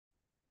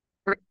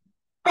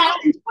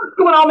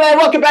going on, man?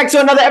 Welcome back to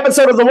another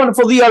episode of the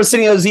wonderful The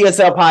Arsenio's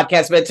ESL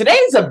podcast, man. Today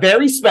is a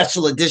very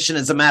special edition,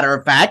 as a matter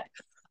of fact.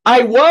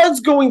 I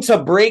was going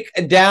to break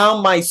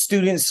down my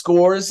student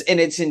scores in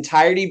its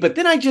entirety, but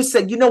then I just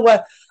said, you know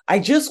what? I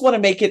just want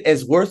to make it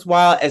as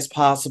worthwhile as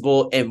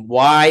possible and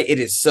why it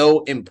is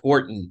so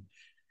important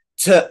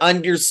to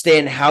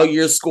understand how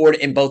you're scored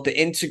in both the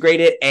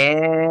integrated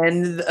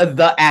and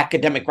the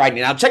academic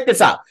writing. Now, check this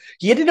out.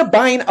 He ended up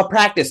buying a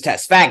practice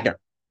test, Wagner.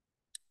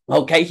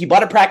 Okay, he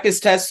bought a practice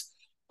test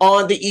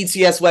on the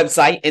ETS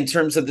website in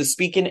terms of the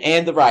speaking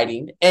and the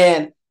writing.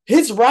 And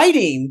his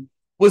writing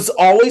was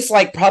always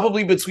like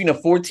probably between a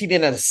 14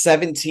 and a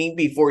 17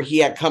 before he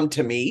had come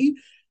to me.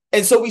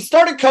 And so we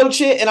started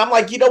coaching, and I'm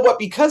like, you know what?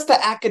 Because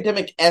the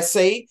academic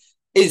essay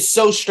is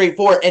so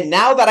straightforward, and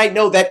now that I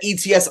know that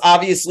ETS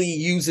obviously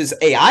uses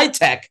AI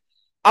tech,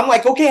 I'm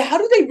like, okay, how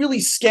do they really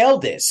scale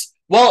this?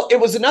 Well,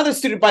 it was another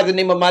student by the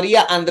name of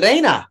Maria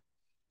Andreina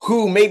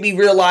who made me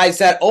realize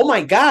that, oh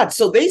my God,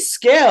 so they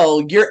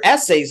scale your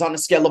essays on a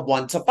scale of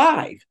 1 to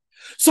 5.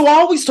 So I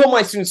always told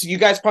my students, you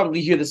guys probably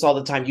hear this all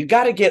the time, you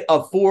got to get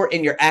a 4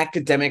 in your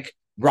academic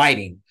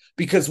writing,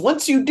 because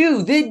once you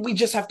do, then we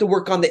just have to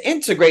work on the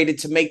integrated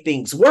to make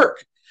things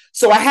work.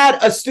 So I had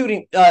a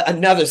student,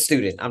 another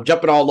student, I'm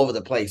jumping all over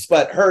the place,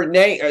 but her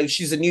name,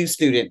 she's a new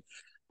student.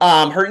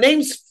 Her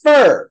name's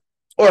Fed.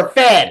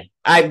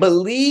 I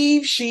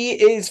believe she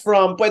is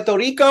from Puerto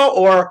Rico,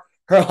 or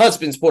her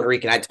husband's Puerto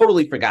Rican. I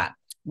totally forgot.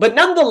 But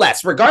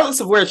nonetheless, regardless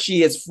of where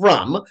she is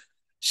from,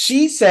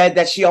 she said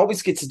that she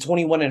always gets a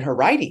 21 in her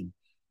writing.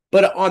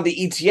 But on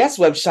the ETS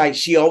website,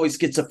 she always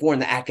gets a 4 in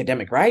the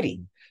academic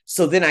writing.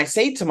 So then I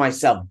say to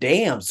myself,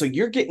 damn, so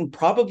you're getting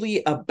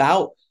probably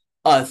about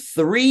a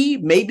 3,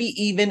 maybe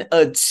even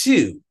a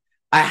 2.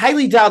 I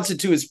highly doubt a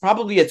 2 is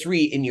probably a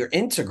 3 in your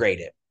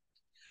integrated.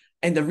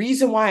 And the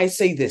reason why I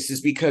say this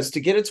is because to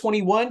get a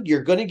 21,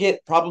 you're going to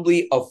get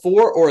probably a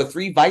 4 or a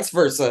 3, vice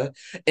versa,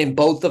 in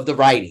both of the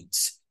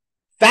writings.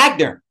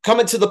 Wagner,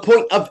 coming to the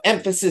point of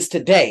emphasis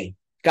today,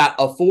 got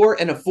a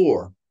 4 and a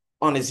 4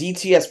 on his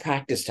ETS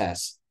practice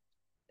test.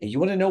 And you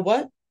want to know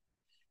what?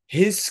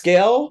 His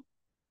scale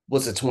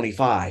was a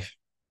 25.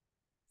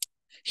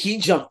 He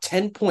jumped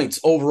 10 points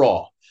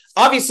overall.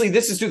 Obviously,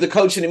 this is through the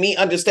coaching and me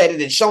understanding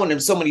and showing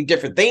him so many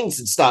different things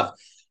and stuff.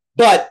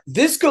 But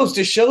this goes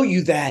to show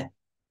you that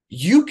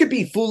you could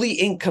be fully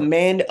in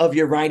command of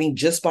your writing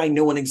just by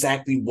knowing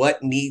exactly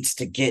what needs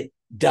to get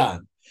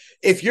done.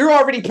 If you're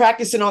already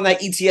practicing on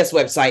that ETS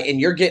website and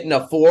you're getting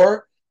a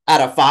 4 out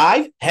of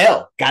 5,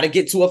 hell, got to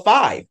get to a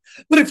 5.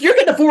 But if you're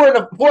getting a 4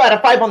 out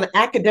of 5 on the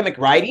academic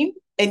writing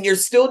and you're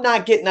still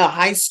not getting a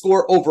high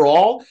score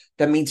overall,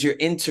 that means your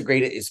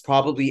integrated is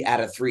probably at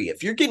a 3.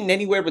 If you're getting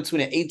anywhere between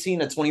an 18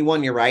 and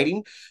 21 you're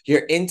writing,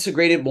 your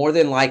integrated more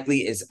than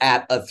likely is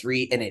at a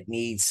 3 and it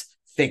needs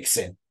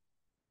fixing.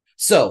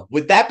 So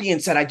with that being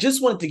said, I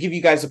just wanted to give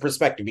you guys a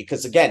perspective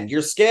because, again,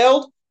 you're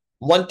scaled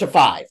 1 to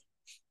 5.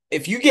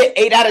 If you get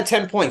 8 out of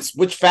 10 points,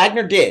 which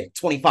Wagner did,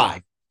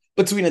 25,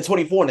 between a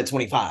 24 and a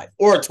 25,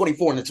 or a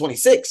 24 and a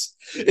 26.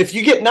 If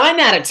you get 9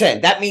 out of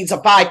 10, that means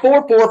a 5,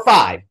 4, 4,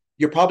 5.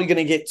 You're probably going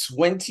to get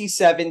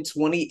 27,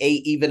 28,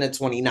 even a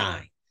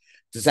 29.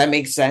 Does that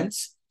make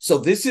sense? So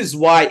this is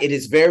why it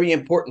is very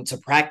important to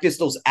practice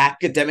those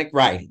academic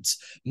writings.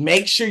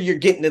 Make sure you're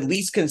getting at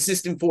least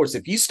consistent 4s.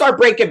 If you start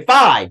breaking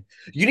 5,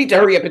 you need to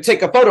hurry up and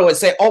take a photo and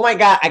say, oh my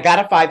God, I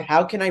got a 5.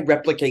 How can I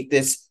replicate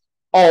this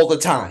all the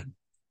time?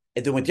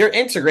 And then with your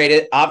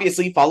integrated,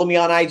 obviously follow me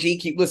on IG,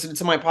 keep listening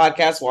to my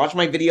podcast, watch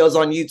my videos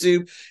on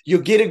YouTube.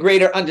 You'll get a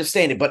greater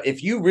understanding. But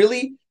if you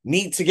really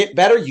need to get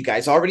better, you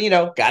guys already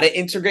know, got an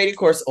integrated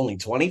course, only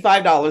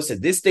 $25.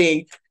 And this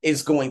thing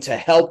is going to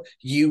help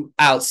you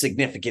out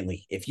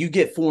significantly. If you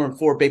get 4 and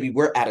 4, baby,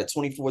 we're at a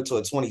 24 to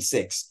a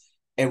 26.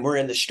 And we're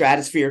in the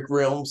stratospheric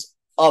realms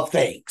of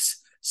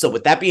things. So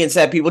with that being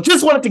said, people,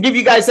 just wanted to give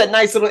you guys that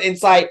nice little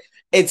insight.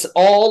 It's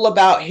all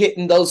about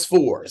hitting those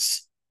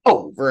 4s.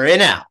 Over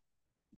and out.